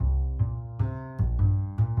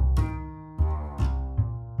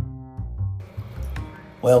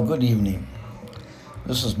Well, good evening.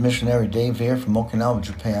 This is Missionary Dave here from Okinawa,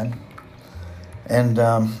 Japan. And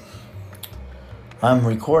I'm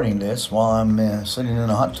recording this while I'm sitting in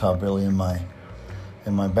a hot tub, really, in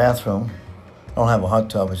my bathroom. I don't have a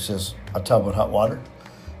hot tub, it's just a tub with hot water.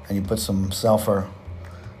 And you put some sulfur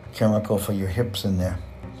chemical for your hips in there.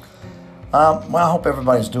 Well, I hope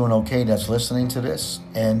everybody's doing okay that's listening to this.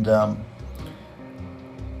 And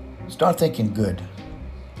start thinking good.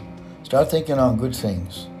 Start thinking on good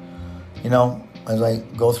things. You know, as I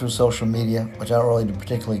go through social media, which I don't really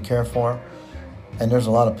particularly care for, and there's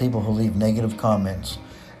a lot of people who leave negative comments.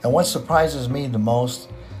 And what surprises me the most,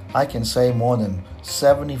 I can say more than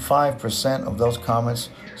 75% of those comments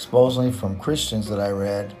supposedly from Christians that I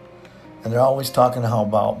read, and they're always talking how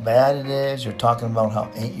about bad it is. You're talking about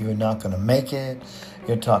how you're not going to make it.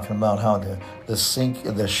 You're talking about how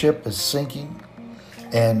the ship is sinking,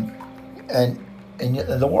 and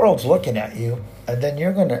the world's looking at you, and then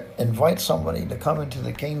you're going to invite somebody to come into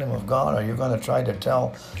the kingdom of God, or you're going to try to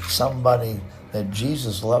tell somebody that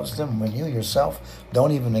Jesus loves them when you yourself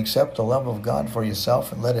don't even accept the love of God for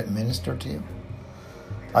yourself and let it minister to you?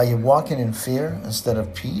 Are you walking in fear instead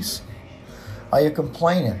of peace? Are you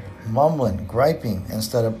complaining, mumbling, griping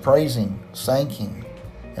instead of praising, thanking,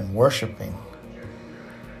 and worshiping?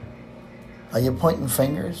 Are you pointing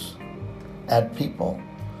fingers at people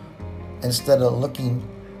instead of looking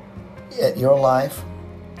at your life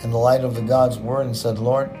in the light of the God's word and said,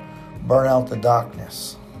 Lord, burn out the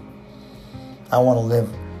darkness. I want to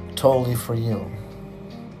live totally for you.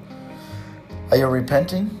 Are you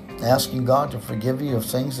repenting, asking God to forgive you of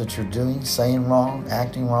things that you're doing, saying wrong,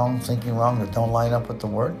 acting wrong, thinking wrong that don't line up with the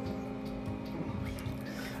word?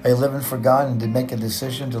 Are you living for God and to make a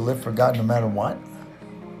decision to live for God no matter what?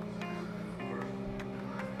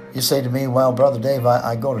 You say to me, well, Brother Dave,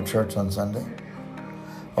 I go to church on Sunday.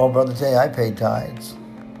 Oh, Brother Dave, I pay tithes.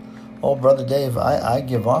 Oh, Brother Dave, I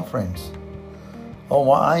give offerings. Oh,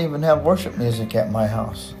 well, I even have worship music at my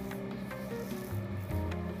house.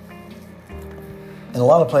 In a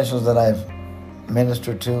lot of places that I've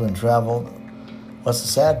ministered to and traveled, what's the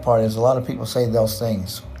sad part is a lot of people say those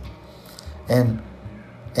things. And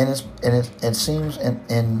it seems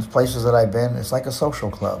in places that I've been, it's like a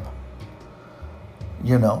social club.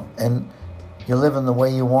 You know, and you're living the way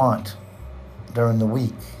you want during the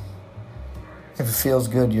week. If it feels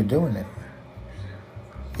good, you're doing it.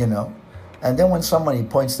 You know, and then when somebody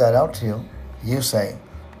points that out to you, you say,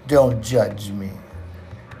 don't judge me.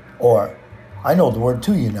 Or, I know the word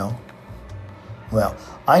too, you know. Well,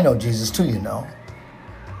 I know Jesus too, you know.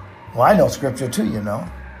 Well, I know scripture too, you know.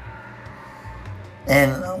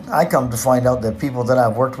 And I come to find out that people that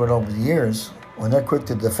I've worked with over the years, when they're quick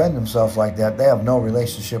to defend themselves like that, they have no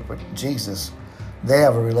relationship with Jesus. They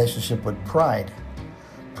have a relationship with pride.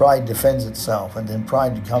 Pride defends itself, and then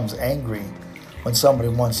pride becomes angry when somebody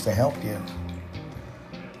wants to help you.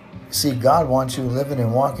 See, God wants you living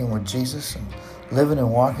and walking with Jesus, and living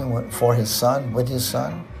and walking for His Son, with His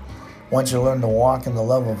Son. He wants you to learn to walk in the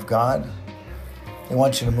love of God. He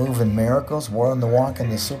wants you to move in miracles, learn to walk in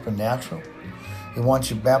the supernatural. He wants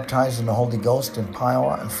you baptized in the Holy Ghost and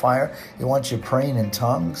power and fire. He wants you praying in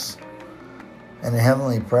tongues and a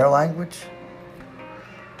heavenly prayer language.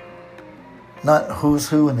 Not who's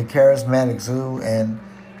who in the charismatic zoo and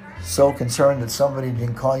so concerned that somebody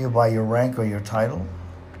didn't call you by your rank or your title.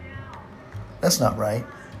 That's not right.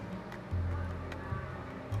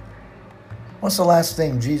 What's the last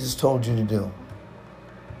thing Jesus told you to do?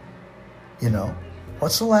 You know,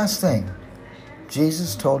 what's the last thing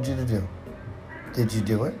Jesus told you to do? Did you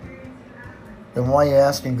do it? Then why are you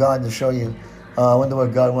asking God to show you, I wonder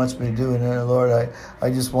what God wants me to do, and then, Lord, I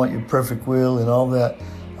just want your perfect will and all that.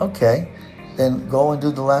 Okay, then go and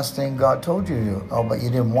do the last thing God told you to do. Oh, but you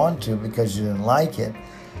didn't want to because you didn't like it,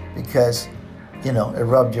 because, you know, it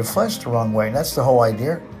rubbed your flesh the wrong way. And that's the whole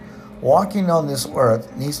idea. Walking on this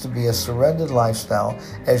earth needs to be a surrendered lifestyle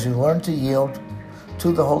as you learn to yield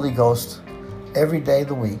to the Holy Ghost every day of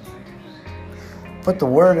the week. Put the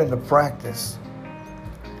word into practice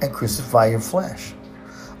and crucify your flesh.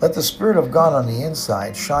 Let the Spirit of God on the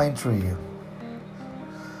inside shine through you.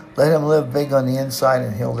 Let Him live big on the inside,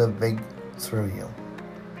 and He'll live big through you.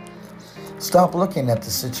 Stop looking at the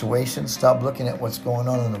situation. Stop looking at what's going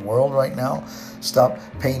on in the world right now. Stop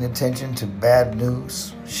paying attention to bad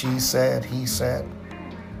news. She said, he said.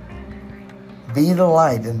 Be the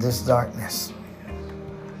light in this darkness.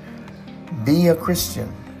 Be a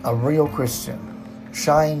Christian, a real Christian.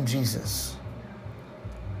 Shine Jesus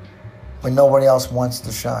when nobody else wants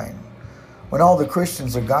to shine. When all the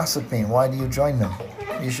Christians are gossiping, why do you join them?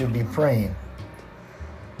 You should be praying.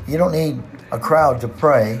 You don't need a crowd to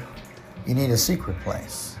pray. You need a secret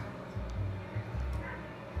place.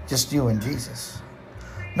 Just you and Jesus.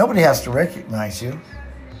 Nobody has to recognize you,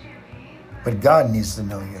 but God needs to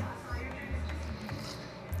know you.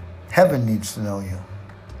 Heaven needs to know you.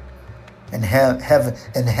 And heaven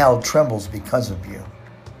and hell trembles because of you.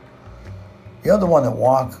 You're the one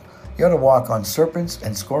that you're to walk on serpents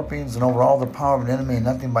and scorpions and over all the power of an enemy, and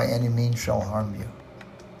nothing by any means shall harm you.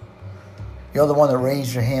 You're the one that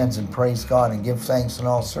raised your hands and praise God and give thanks in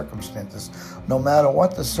all circumstances, no matter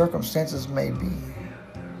what the circumstances may be.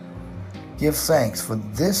 Give thanks, for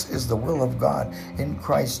this is the will of God in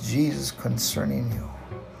Christ Jesus concerning you.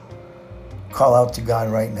 Call out to God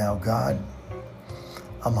right now. God,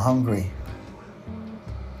 I'm hungry.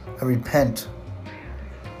 I repent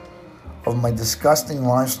of my disgusting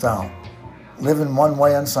lifestyle, living one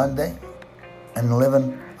way on Sunday and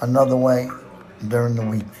living another way during the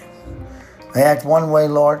week. I act one way,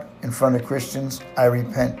 Lord, in front of Christians. I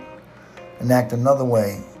repent and act another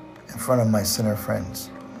way in front of my sinner friends.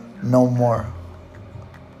 No more.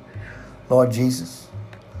 Lord Jesus,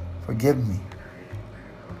 forgive me.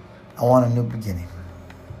 I want a new beginning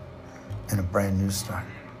and a brand new start.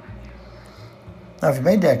 Now, if you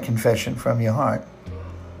made that confession from your heart,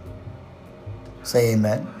 say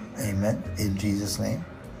amen, amen, in Jesus' name.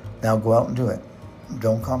 Now go out and do it.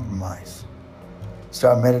 Don't compromise.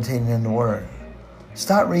 Start meditating in the Word.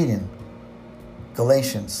 Start reading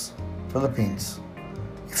Galatians, Philippians,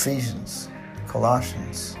 Ephesians,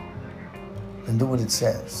 Colossians, and do what it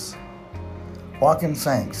says. Walk in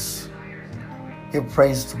thanks. Give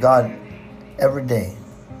praise to God every day,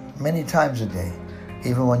 many times a day,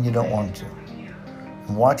 even when you don't want to.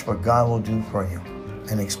 And watch what God will do for you.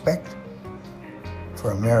 And expect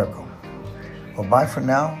for a miracle. Well, bye for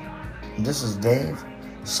now. This is Dave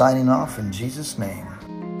signing off in Jesus' name.